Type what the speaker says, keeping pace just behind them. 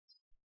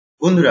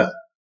বন্ধুরা,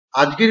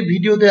 আজকের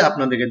ভিডিওতে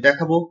আপনাদেরকে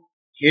দেখাবো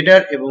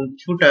হেডার এবং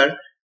ফুটার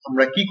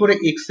আমরা কি করে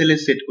এক্সেলে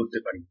সেট করতে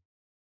পারি।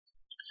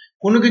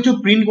 কোনো কিছু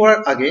প্রিন্ট করার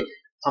আগে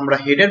আমরা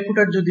হেডার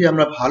ফুটার যদি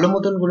আমরা ভালো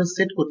মতন করে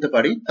সেট করতে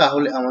পারি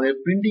তাহলে আমাদের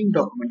প্রিন্টিং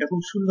ডকুমেন্টটা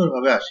খুব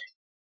সুন্দরভাবে আসে।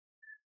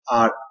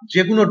 আর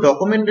যে কোনো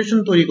ডকুমেন্টেশন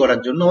তৈরি করার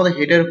জন্য আমাদের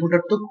হেডার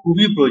ফুটার তো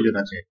খুবই প্রয়োজন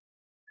আছে।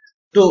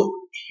 তো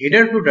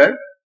হেডার ফুটার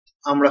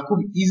আমরা খুব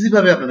ইজি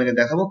ভাবে আপনাদেরকে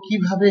দেখাবো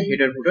কিভাবে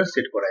হেডার ফুটার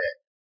সেট করা যায়।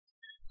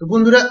 তো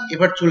বন্ধুরা,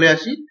 এবার চলে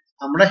আসি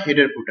আমরা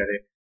হেডার ফুটারে।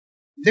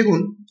 দেখুন,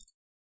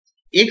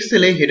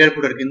 এক্সেলে হেডার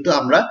ফুটার কিন্তু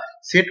আমরা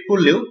সেট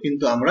করলেও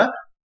কিন্তু আমরা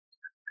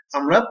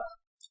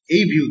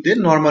এই ভিউতে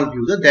নরমাল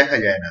ভিউতে দেখা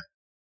যায় না।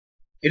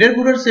 হেডার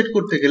ফুটার সেট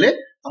করতে গেলে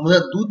আমাদের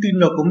তিন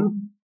রকম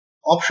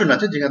অপশন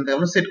আছে যেখান থেকে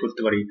আমরা সেট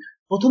করতে পারি।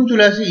 প্রথম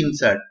চলে আসি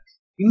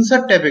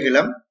ইনসার্ট ট্যাবে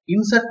গেলাম।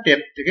 ইনসার্ট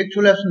ট্যাব থেকে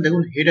চলে আসুন,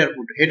 দেখুন হেডার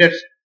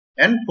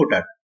এন্ড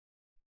ফুটার,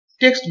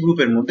 টেক্সট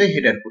গ্রুপের মধ্যে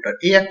হেডার ফুটার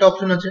এই একটা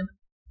অপশন আছে।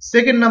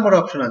 সেকেন্ড নাম্বার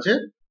অপশন আছে,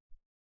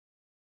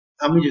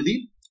 আমি যদি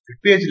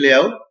পেজ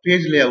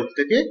লেআউট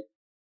থেকে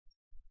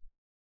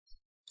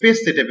পেজ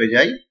সেটআপে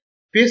যাই,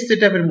 পেজ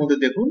সেটআপের মধ্যে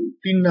দেখুন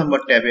 3 নাম্বার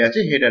ট্যাবে আছে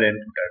হেডার এন্ড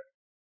ফুটার,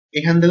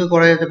 এখান থেকে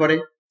করা যেতে পারে।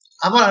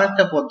 আবার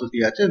আরেকটা পদ্ধতি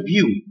আছে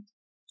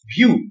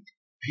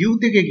ভিউ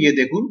থেকে গিয়ে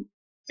দেখুন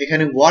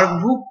এখানে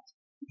ওয়ার্কবুক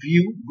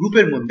ভিউ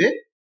গ্রুপের মধ্যে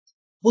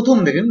প্রথম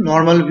দেখেন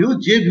নরমাল ভিউ,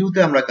 যে ভিউতে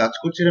আমরা কাজ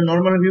করছি এটা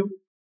নরমাল ভিউ।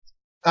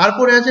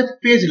 তারপরে আছে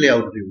পেজ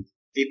লেআউট ভিউ।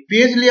 এই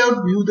পেজ লেআউট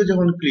ভিউতে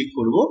যখন ক্লিক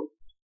করব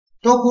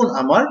তখন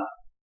আমার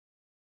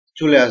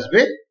চলে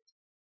আসবে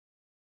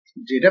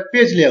যেটা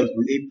পেজ লেআউট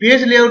ভিউ। এই পেজ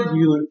লেআউট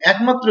ভিউ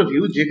একমাত্র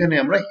ভিউ যেখানে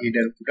আমরা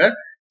হেডার ফুটার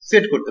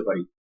সেট করতে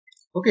পারি।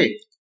 ওকে,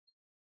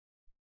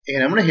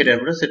 এখানে আমরা হেডার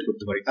ফুটার সেট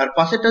করতে পারি। আর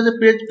পাশেরটা আছে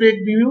পেজ ব্রেক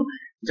ভিউ,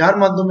 যার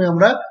মাধ্যমে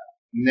আমরা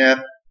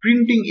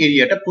প্রিন্টিং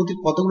এরিয়াটা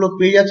কতগুলো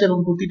পেজ আছে এবং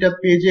প্রতিটা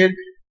পেজের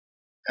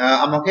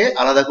আমাকে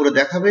আলাদা করে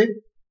দেখাবে,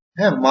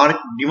 হ্যাঁ,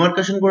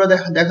 ডিমার্কেশন করে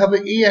দেখাবে।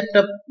 এই একটা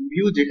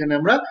ভিউ যেখানে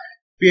আমরা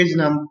পেজ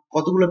নাম,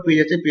 কতগুলো পেজ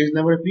আছে, পেজ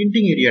নাম্বার,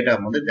 প্রিন্টিং এরিয়াটা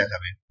আমাদের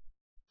দেখাবে।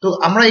 তো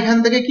আমরা এখান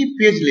থেকে কি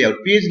পেজ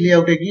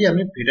লেআউটে গিয়ে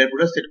আমি হেডার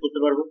ফুটার সেট করতে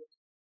পারবো।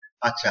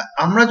 আচ্ছা,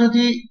 আমরা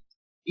যদি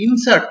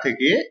ইনসার্ট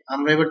থেকে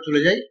আমরা এবার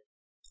চলে যাই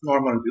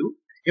নরমাল ভিউ।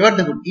 এবার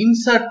দেখুন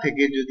ইনসার্ট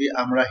থেকে যদি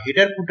আমরা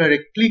হেডার ফুটারে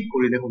ক্লিক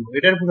করি, দেখুন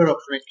হেডার ফুটার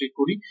অপশনে ক্লিক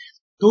করি,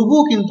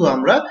 তবুও কিন্তু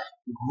আমরা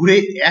ঘুরে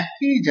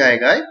একই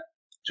জায়গায়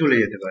চলে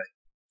যেতে পারি,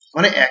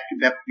 মানে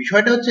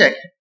বিষয়টা হচ্ছে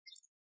একই।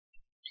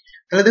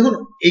 তাহলে দেখুন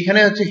এখানে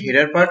হচ্ছে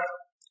হেডার পার্ট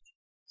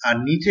আর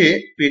নিচে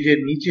পেজের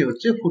নিচে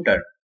হচ্ছে ফুটার।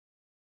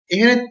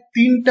 এখানে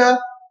তিনটা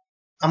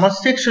আমার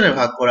সেকশনে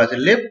ভাগ করা আছে,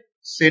 লেফট,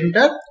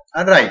 সেন্টার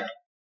আর রাইট।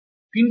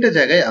 তিনটা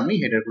জায়গায় আমি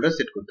হেডার ফুটার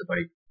সেট করতে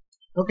পারি।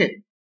 ওকে,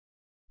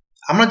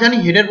 আমরা জানি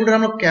হেডার ফুটার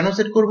আমরা কেন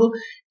সেট করব।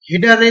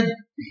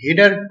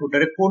 হেডার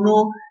ফুটারে কোনো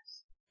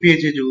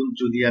পেজে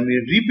যদি আমি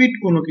রিপিট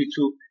কোনো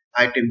কিছু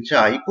আইটেম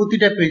চাই,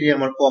 প্রতিটা পেজে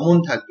আমার কমন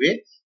থাকবে,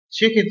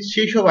 সেক্ষেত্রে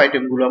সেই সব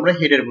আইটেম গুলো আমরা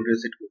হেডার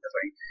ফুটারে সেট করতে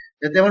পারি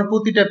যাতে আমার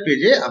প্রতিটা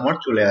পেজে আমার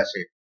চলে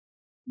আসে।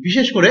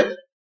 বিশেষ করে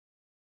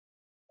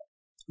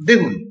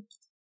দেখুন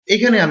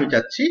এখানে আমি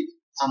চাচ্ছি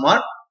আমার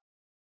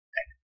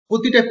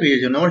প্রতিটা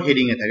পেজের জন্য আমার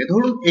হেডিং এ থাকে।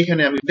 ধরুন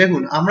এখানে আমি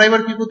দেখুন, আমরা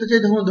এবার কি করতে চাই,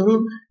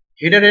 ধরুন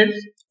হেডারের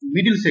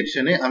মিডল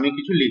সেকশনে আমি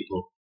কিছু লিখবো।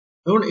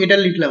 ধরুন এটা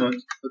লিখলাম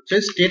হচ্ছে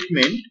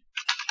স্টেটমেন্ট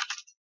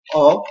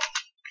অফ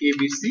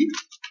এবিসি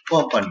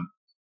কোম্পানি।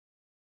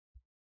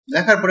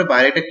 লেখার পরে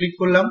বাইরেটা ক্লিক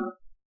করলাম।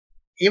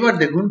 এবার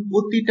দেখুন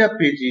প্রতিটা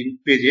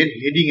পেজের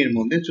হেডিং এর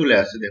মধ্যে চলে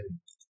আসছে, দেখুন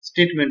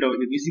স্টেটমেন্ট অফ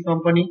এবিসি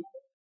কোম্পানি।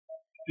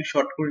 একটু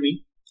শর্ট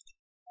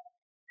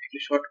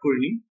করে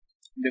নিই,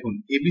 দেখুন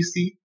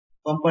এবিসি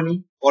কোম্পানি।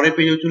 পরের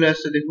পেজেও চলে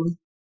আসছে, দেখুন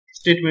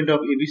স্টেটমেন্ট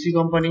অফ এবিসি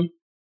কোম্পানি।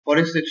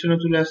 পরের সেকশনে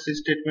চলে আসছে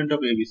স্টেটমেন্ট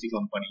অফ এবিসি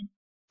কোম্পানি।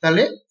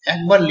 তাহলে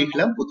একবার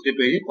লিখলাম, প্রতিটা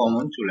পেজে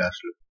কমন চলে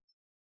আসলো।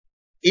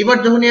 এবার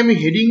যখনই আমি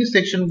হেডিং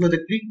সেকশন গুলোতে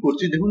ক্লিক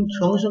করছি, দেখুন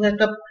সঙ্গে সঙ্গে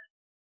একটা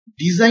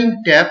ডিজাইন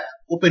ট্যাব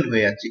ওপেন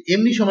হয়ে যাচ্ছে।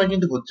 এমনি সময়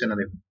কিন্তু হচ্ছে না,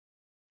 দেখুন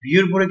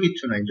ভিউর পরে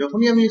কিচ্ছু নাই।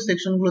 যখনই আমি এই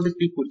সেকশন গুলোতে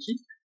ক্লিক করছি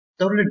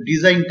তাহলে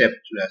ডিজাইন ট্যাব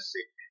চলে আসছে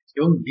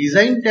এবং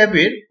ডিজাইন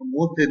ট্যাবের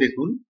মধ্যে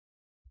দেখুন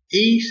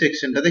এই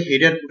সেকশনটাতে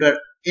হেডার ফুটার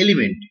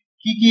এলিমেন্ট,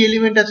 কি কি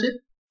এলিমেন্ট আছে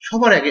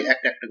সবার আগে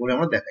একটা একটা করে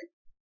আমরা দেখাই।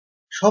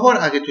 সবার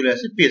আগে চলে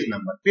আসে পেজ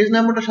নাম্বার। পেজ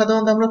নাম্বারটা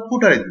সাধারণত আমরা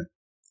ফুটারে দিই।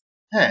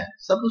 হ্যাঁ,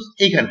 সাপোজ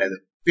এইখানটায়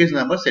পেজ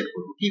নাম্বার সেট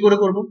করব। কি করে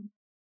করব,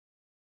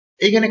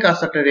 এইখানে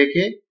কার্সারটা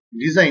রেখে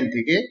ডিজাইন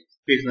থেকে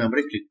পেজ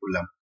নাম্বারে ক্লিক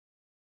করলাম,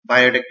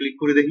 বাইরেটা ক্লিক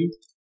করে দেখি,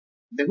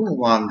 দেখুন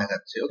 1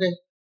 দেখাচ্ছে। ওকে,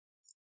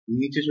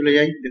 নিচে চলে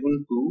যাই, দেখুন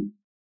 2,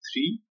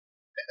 3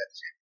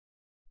 দেখাচ্ছে।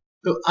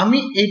 তো আমি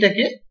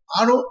এইটাকে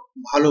আরো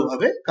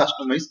ভালোভাবে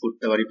কাস্টমাইজ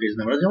করতে পারি পেজ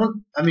নাম্বার। যেমন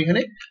আমি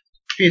এখানে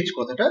পেজ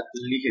কথাটা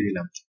লিখে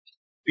দিলাম,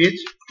 পেজ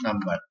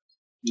নাম্বার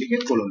লিখে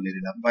কলম দিয়ে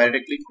দিলাম, বাইরেটা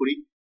ক্লিক করি,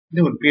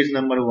 দেখুন page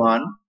number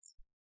 1,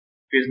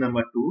 page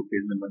number 2,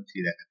 page number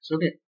 3 দেখাচ্ছে।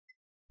 ওকে,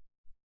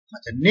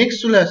 আচ্ছা নেক্সট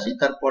চলে আসি।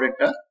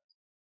 তারপরেরটা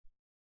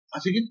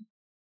আছে কি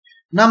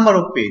নাম্বার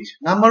অফ পেজ।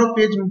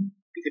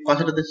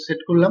 পাঁচটাতে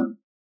সেট করলাম।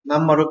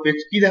 নাম্বার অফ পেজ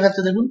কি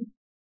দেখাচ্ছে, দেখুন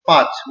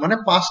 5, মানে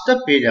 5টা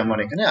পেজ আমার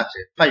এখানে আছে।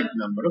 5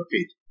 নাম্বার অফ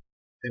পেজ,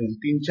 দেখুন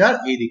 3, 4,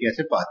 এইদিকে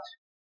আছে 5,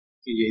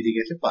 এই যে এইদিকে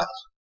আছে 5।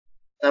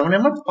 তার মানে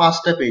আমার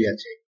 5টা পেজ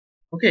আছে।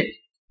 ওকে,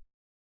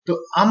 তো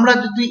আমরা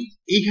যদি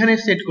এইখানে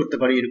সেট করতে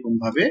পারি এরকম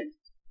ভাবে,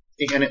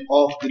 এখানে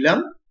অফ দিলাম,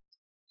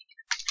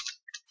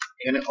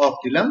 এখানে অফ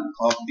দিলাম,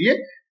 অফ দিয়ে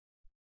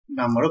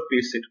নাম্বার অফ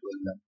পেজ সেট করে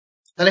দিলাম,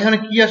 তাহলে এখানে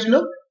কি আসলো,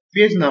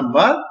 পেজ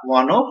নাম্বার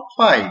 1 of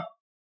 5।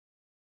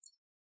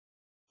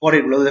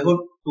 পরেরগুলো দেখো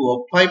 2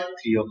 of 5,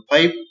 3 of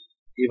 5,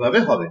 এভাবে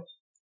হবে।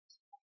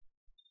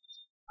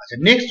 আচ্ছা,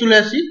 নেক্সট চলে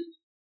আসি,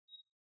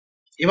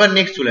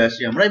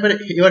 আমরা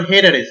এবার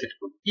হেডারে সেট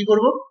করব। কি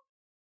করব,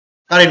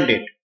 কারেন্ট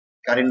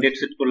ডেট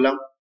সেট করলাম,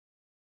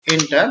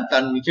 এন্টার,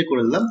 তার নিচে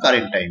করে দিলাম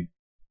কারেন্ট টাইম।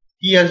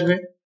 কি আসবে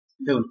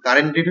দেখুন,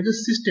 কারেন্ট ডেট হচ্ছে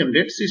সিস্টেম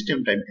ডেট, সিস্টেম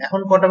টাইম।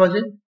 এখন কটা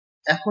বাজে,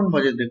 এখন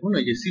বাজে দেখুন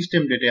এই যে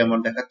সিস্টেম ডেটে আমার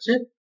দেখাচ্ছে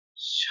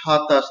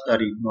 27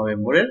 তারিখ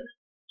নভেম্বরের,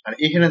 আর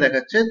এখানে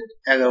দেখাচ্ছে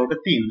 11টা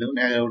 3, দেখুন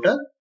 11টা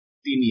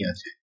 3ই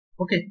আছে।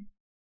 ওকে,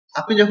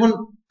 আপনি যখন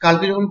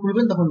কালকে যখন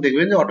খুলবেন তখন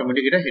দেখবেন যে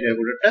অটোমেটিক এটা হেডার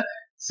কোডারটা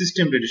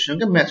সিস্টেম ডেটের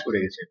সঙ্গে ম্যাচ করে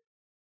গেছে।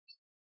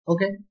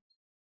 ওকে,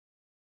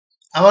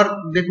 আবার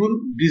দেখুন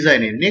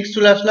ডিজাইনে নেক্সট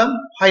চলে আসলাম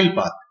ফাইল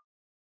পাথ।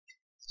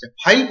 আচ্ছা,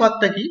 ফাইল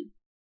পাথটা কি,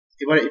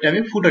 এবার এটা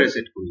আমি ফুটারে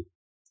সেট করি।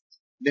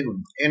 দেখুন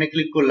এখানে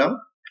ক্লিক করলাম,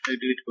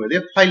 ডিলিট করে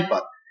দিয়ে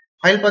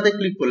ফাইল পাথে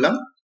ক্লিক করলাম।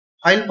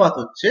 ফাইল পাথ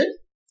হচ্ছে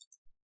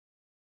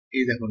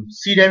এই দেখুন,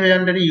 সি ড্রাইভের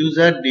আন্ডারে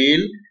user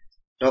del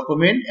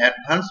document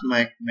advance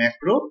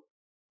macro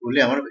বলে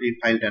আমার এই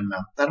ফাইলটার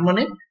নাম। তার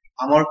মানে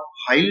আমার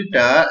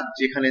ফাইলটা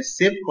যেখানে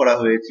সেভ করা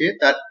হয়েছে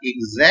তার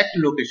এক্সাক্ট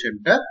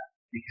লোকেশনটা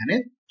এখানে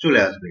চলে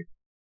আসবে।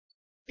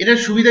 এটার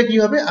সুবিধা কি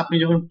হবে, আপনি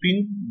যখন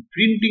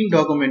প্রিন্টিং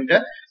ডকুমেন্টটা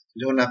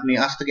যখন আপনি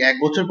আজ থেকে 1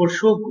 বছর পর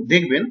শো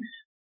দেখবেন,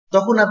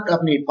 তখন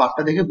আপনি এই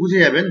পাথটা দেখে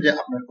বুঝে যাবেন যে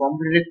আপনার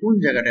কম্পিউটারে কোন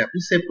জায়গাটায় আপনি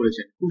সেভ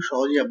করেছেন। খুব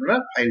সহজেই আপনারা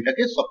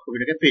ফাইলটাকে, সফট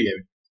কপিটাকে পেয়ে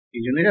যাবেন,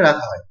 এই জন্য এটা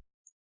রাখা হয়।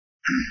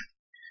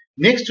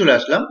 নেক্সট চলে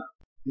আসলাম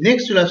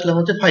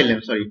হচ্ছে ফাইল নেম।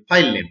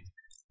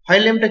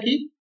 ফাইল নেমটা কি,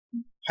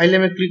 ফাইল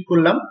নেমে ক্লিক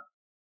করলাম,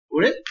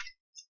 করে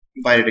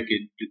বাইরেটা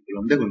ক্লিক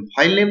করলাম। দেখুন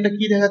ফাইল নেমটা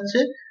কি দেখাচ্ছে,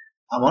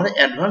 আমার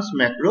অ্যাডভান্স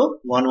ম্যাক্রো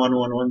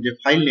 1111 যে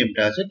ফাইল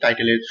নেমটা আছে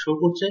টাইটেলে শো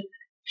করছে,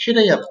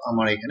 সেটাই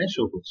আমার এখানে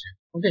শো করছে।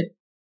 ওকে,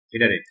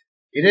 হেডারে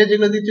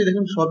যেগুলো দিচ্ছে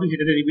দেখুন সবই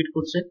হেডারে রিপিট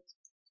করছে।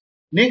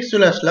 নেক্সট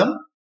চলে আসলাম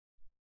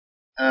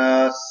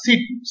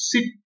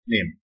সিট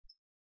নেম।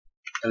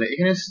 তাহলে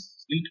এখানে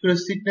ক্লিক করে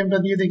সিট নেমটা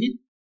দিয়ে দেখি,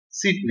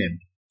 সিট নেম।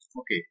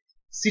 ওকে,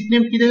 সিট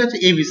নেম কি দেখাচ্ছে,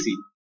 এবিসি।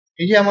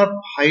 এই যে আমার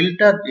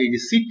ফাইলটার এই যে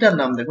সিটটার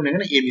নাম দেখুন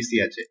এখানে এবিসি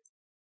আছে।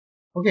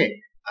 ওকে,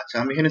 আচ্ছা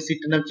আমি এখানে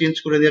সিটটার নাম চেঞ্জ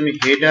করে দিই, আমি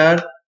হেডার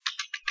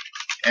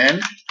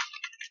এন্ড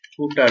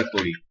ফুটার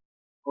করি।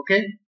 ওকে,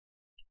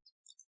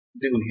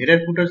 দেখুন হেডার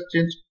ফুটার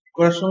চেঞ্জ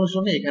করার সঙ্গে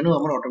সঙ্গে এখানেও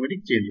আমার অটোমেটিক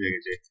চেঞ্জ হয়ে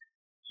গেছে,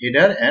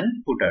 হেডার এন্ড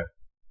ফুটার।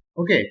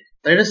 ওকে,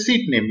 তাহলে এটা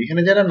সিট নেম,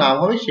 এখানে যারা নাম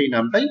হবে সেই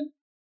নামটাই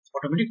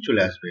অটোমেটিক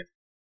চলে আসবে।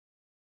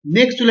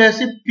 নেক্সট চলে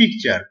আসছে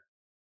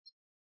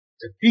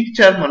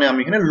পিকচার, মানে আমি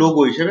এখানে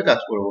লোগো হিসেবে কাজ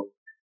করব।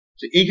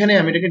 এইখানে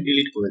আমি এটাকে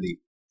ডিলিট করে দিই।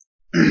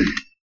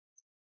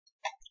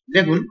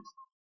 দেখুন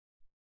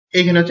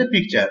এইখানে হচ্ছে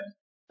পিকচার,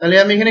 তাহলে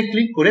আমি এখানে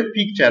ক্লিক করে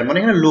পিকচার মানে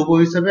এখানে লোগো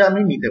হিসেবে আমি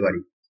নিতে পারি।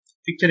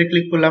 পিকচারে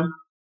ক্লিক করলাম,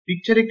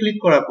 পিকচারে ক্লিক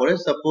করার পরে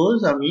সাপোজ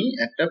আমি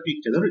একটা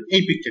পিকচার, ধরুন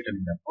এই পিকচারটা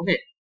নিলাম। ওকে,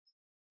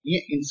 নিয়ে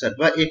ইনসার্ট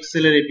বা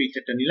এক্সেল এর এই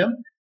পিকচারটা নিলাম,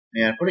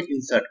 নেওয়ার পরে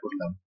ইনসার্ট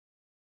করলাম,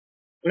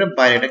 করে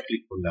বাইরেটা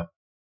ক্লিক করলাম।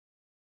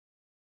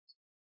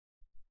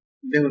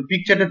 দেখুন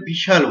পিকচারটা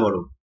বিশাল বড়,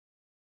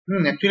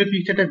 অ্যাকচুয়ালি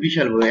পিকচারটা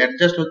বিশাল বড়,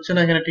 অ্যাডজাস্ট হচ্ছে না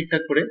এখানে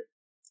ঠিকঠাক করে।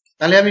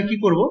 তাহলে আমি কি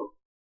করব,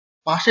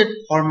 পাশের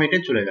ফরম্যাটে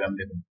চলে গেলাম।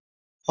 দেখুন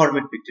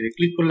ফরম্যাট পিকচারে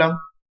ক্লিক করলাম,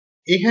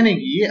 এখানে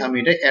গিয়ে আমি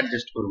এটা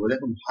অ্যাডজাস্ট করব।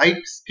 দেখুন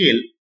হাইট স্কেল,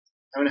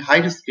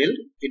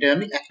 এটা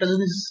আমি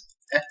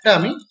একটা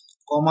আমি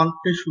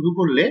কমাতে শুরু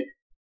করলে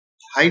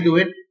হাইট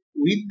ওয়েট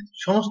উইথ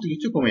সমস্ত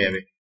কিছু কমে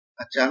যাবে।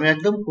 আচ্ছা আমি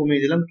একদম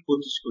কমিয়ে দিলাম,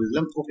 25 করে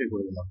দিলাম, ওকে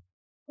করে দিলাম।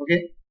 ওকে,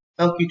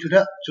 তাও কিছুটা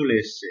চলে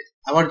এসছে।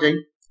 আবার যাই,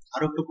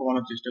 আরো একটু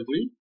কমানোর চেষ্টা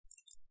করি,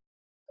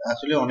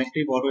 আসলে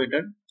অনেকটাই বড়,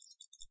 এটার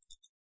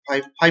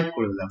 5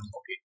 করে দিলাম।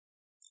 ওকে,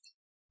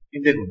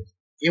 দেখুন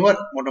এবার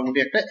মোটামুটি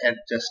একটা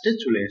অ্যাডজাস্টে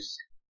চলে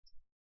এসছে।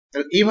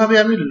 তাহলে এইভাবে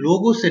আমি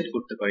লোগো সেট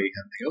করতে পারি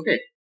এখান থেকে। ওকে,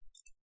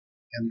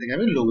 এখান থেকে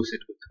আমি লোগো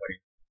সেট করতে পারি,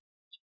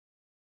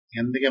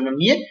 এখান থেকে আমরা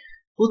নিয়ে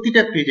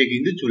প্রতিটা পেজে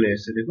কিন্তু চলে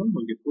এসছে। দেখুন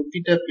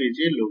প্রতিটা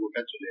পেজে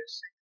লোগোটা চলে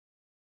এসছে।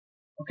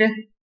 ওকে,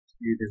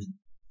 দেখুন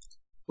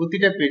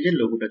প্রতিটা পেজে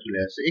লোগোটা চলে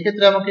আসছে।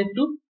 এক্ষেত্রে আমাকে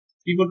একটু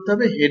কি করতে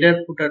হবে, হেডার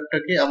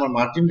ফুটারটাকে আমার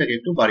মার্জিনটাকে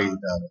একটু বাড়িয়ে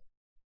দিতে হবে।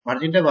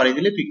 মার্জিনটা বাড়িয়ে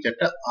দিলে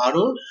পিকচারটা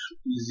আরো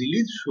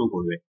ইজিলি শো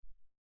করবে।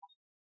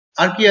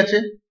 আর কি আছে,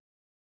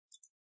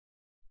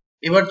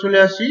 এবার চলে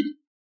আসি,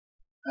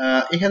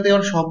 এখান থেকে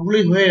আমার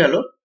সবগুলোই হয়ে গেল,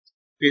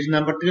 পেজ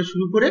নাম্বার থেকে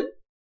শুরু করে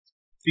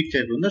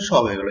পিকচার পর্যন্ত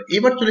সব হয়ে গেল।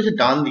 এবার চলেছে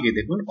ডান দিকে,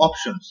 দেখুন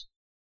অপশনস।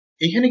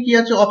 এখানে কি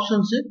আছে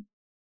অপশনসে,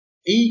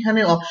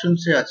 এইখানে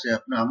অপশনসে আছে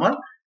আপনার আমার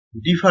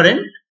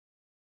different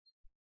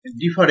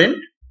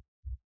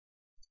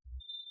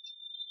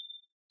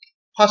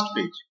first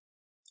page.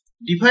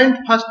 Different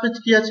first page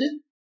কি আছে,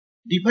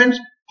 ডিফারেন্ট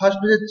ফার্স্ট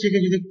পেজের থেকে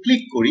যদি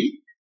ক্লিক করি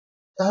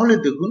তাহলে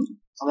দেখুন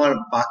আমার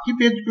বাকি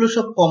পেজগুলো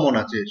সব কমন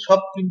আছে, সব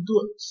কিন্তু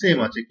সেম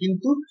আছে,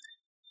 কিন্তু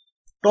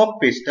টপ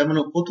পেজটা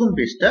মানে প্রথম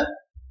পেজটা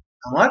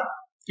আমার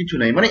কিছু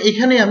নাই, মানে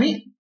এখানে আমি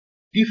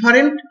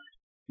ডিফারেন্ট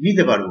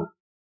নিতে পারবো,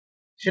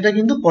 সেটা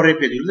কিন্তু পরের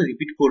পেজগুলোতে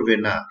রিপিট করবে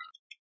না।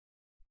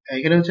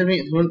 এখানে হচ্ছে আমি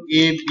ধরুন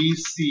A B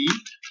C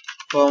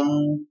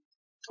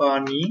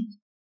company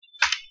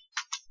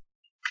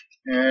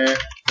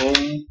home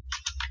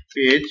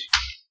page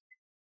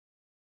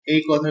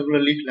এই কথাগুলো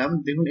লিখলাম,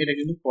 দেখুন এটা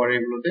কিন্তু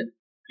পরেরগুলোতে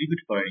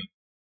রিপিট করেনি।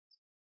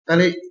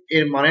 তাহলে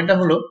এর মানেটা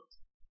হলো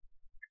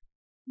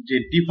যে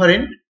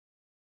ডিফারেন্ট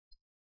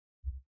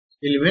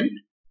এলিমেন্ট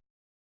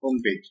হোম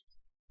পেজ।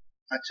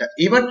 আচ্ছা,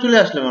 এবার চলে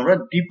আসলাম আমরা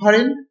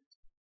different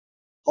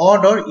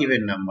odd or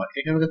even number.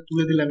 এখানে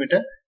তুলে দিলাম এটা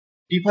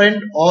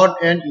different odd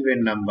and even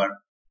number,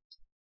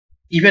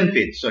 even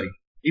page, sorry,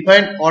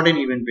 different odd and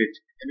even page.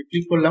 আমি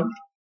ক্লিক করলাম।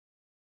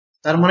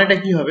 তার মানেটা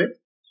কি হবে,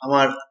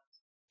 আমার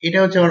এটা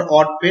হচ্ছে আমার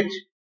অড পেজ,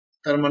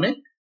 তার মানে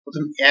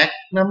প্রথম 1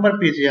 নাম্বার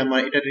পেজে আমার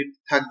এটা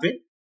থাকবে,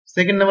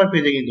 সেকেন্ড নাম্বার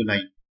পেজে কিন্তু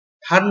নাই,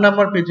 থার্ড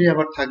নাম্বার পেজে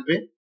আবার থাকবে,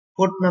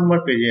 ফোর্থ নাম্বার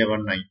পেজে আবার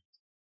নাই।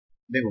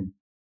 দেখুন,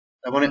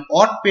 তার মানে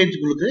অড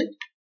পেজগুলোতে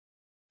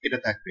এটা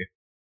থাকবে।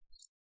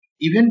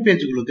 ইভেন্ট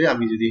পেজগুলোতে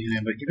আমি যদি এখানে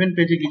আবার ইভেন্ট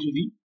পেজে কিছু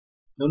দিই,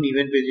 ধরুন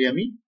ইভেন্ট পেজে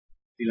আমি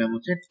দিলাম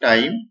হচ্ছে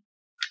টাইম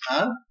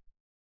আর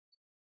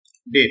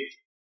ডেট।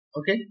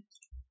 ওকে,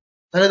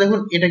 তাহলে দেখুন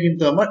এটা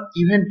কিন্তু আমার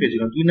ইভেন্ট পেজ,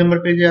 2 নাম্বার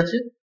পেজে আছে,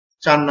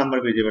 4 নাম্বার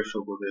পেজে এবার শো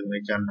করবে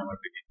এই 4 নাম্বার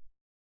পেজে।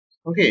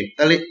 ওকে,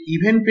 তাহলে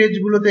ইভেন্ট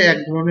পেজগুলোতে এক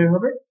ধরনের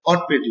হবে, অড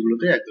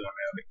পেজগুলোতে এক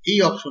ধরনের হবে। এই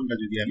অপশনটা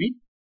যদি আমি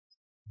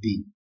দিই,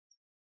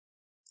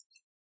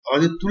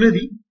 আমাদের তুলে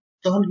দিই,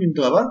 তখন কিন্তু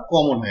আবার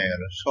কমন হয়ে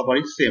গেল,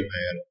 সবারই সেম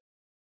হয়ে গেল।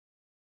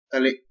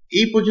 তাহলে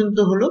এই পর্যন্ত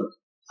হলো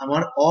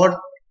আমার অড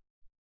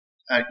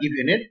আর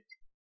ইভেনের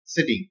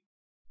সেটিং।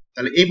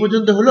 তাহলে এই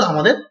পর্যন্ত হলো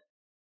আমাদের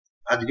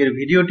আজকের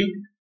ভিডিওটি।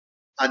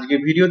 আজকের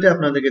ভিডিওতে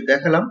আপনাদেরকে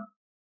দেখালাম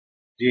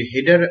যে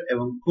হেডার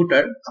এবং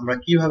ফুটার আমরা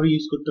কিভাবে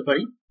ইউজ করতে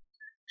পারি।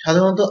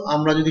 সাধারণত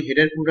আমরা যদি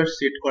হেডার ফুটার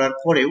সেট করার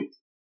পরেও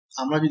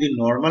আমরা যদি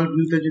নর্মাল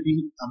ভিউতে যদি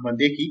আমরা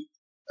দেখি,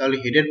 তাহলে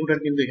হেডার ফুটার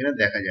কিন্তু এখানে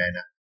দেখা যায়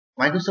না।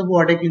 মাইক্রোসফট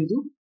ওয়ার্ডে কিন্তু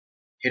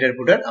হেডার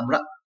ফুটার আমরা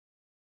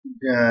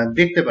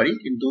দেখতে পারি,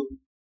 কিন্তু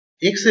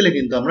এক্সেলে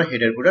কিন্তু আমরা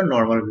হেডার ফুটার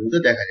নর্মাল ভিউতে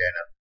দেখা যায়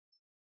না।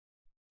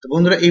 তো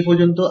বন্ধুরা, এই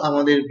পর্যন্ত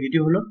আমাদের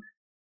ভিডিও হলো।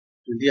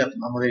 যদি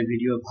আমাদের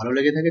ভিডিও ভালো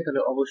লেগে থাকে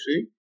তাহলে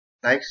অবশ্যই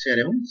লাইক, শেয়ার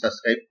এবং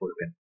সাবস্ক্রাইব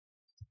করবেন।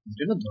 এর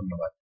জন্য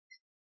ধন্যবাদ।